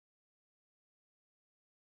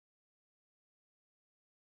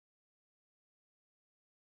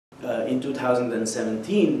in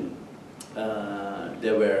 2017,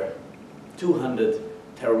 there were 200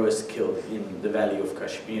 terrorists killed in the Valley of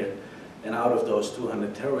Kashmir, and out of those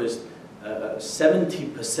 200 terrorists,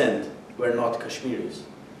 70% were not Kashmiris.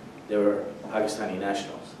 They were Pakistani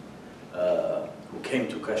nationals who came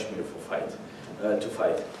to Kashmir to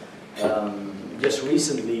fight. Just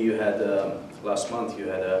recently, you had last month, you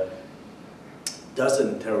had a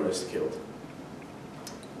dozen terrorists killed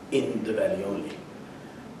in the valley only.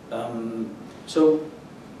 So,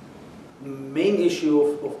 main issue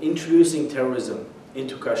of introducing terrorism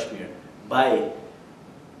into Kashmir by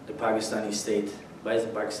the Pakistani state, by the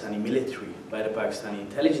Pakistani military, by the Pakistani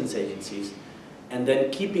intelligence agencies, and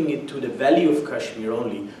then keeping it to the valley of Kashmir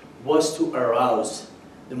only, was to arouse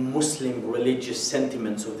the Muslim religious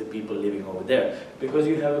sentiments of the people living over there. Because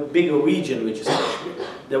you have a bigger region, which is Kashmir.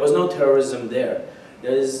 There was no terrorism there.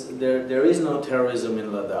 There is no terrorism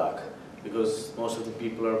in Ladakh, because most of the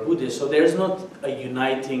people are Buddhist, so there's not a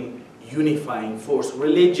unifying force.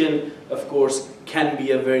 Religion, of course, can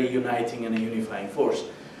be a very uniting and a unifying force,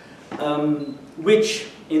 which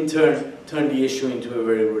in turn turned the issue into a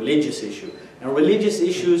very religious issue. And religious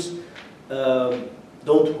issues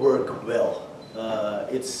don't work well.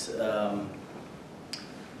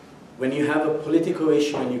 When you have a political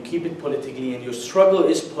issue and you keep it politically and your struggle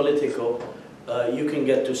is political, you can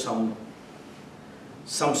get to some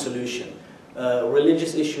solution.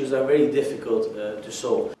 Religious issues are very difficult to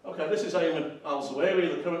solve. Okay, this is Ayman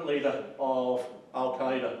al-Zawahiri, the current leader of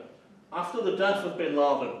Al-Qaeda. After the death of bin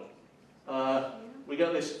Laden, we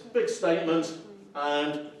get this big statement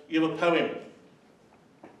and you have a poem.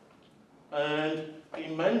 And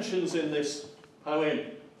he mentions in this poem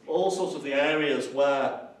all sorts of the areas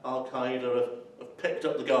where Al-Qaeda have picked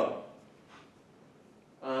up the gun,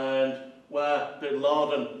 and where bin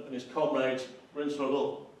Laden and his comrades were in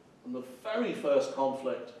struggle. And the very first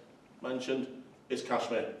conflict mentioned is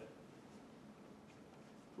Kashmir.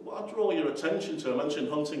 But what I draw your attention to, I mentioned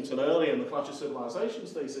Huntington earlier in the Clash of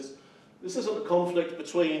Civilizations thesis, this isn't a conflict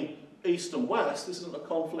between East and West, this isn't a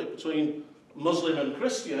conflict between Muslim and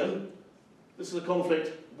Christian, this is a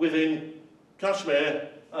conflict within Kashmir,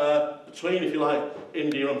 between, if you like,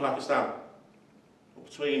 India and Pakistan,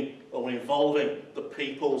 or involving the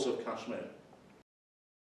peoples of Kashmir.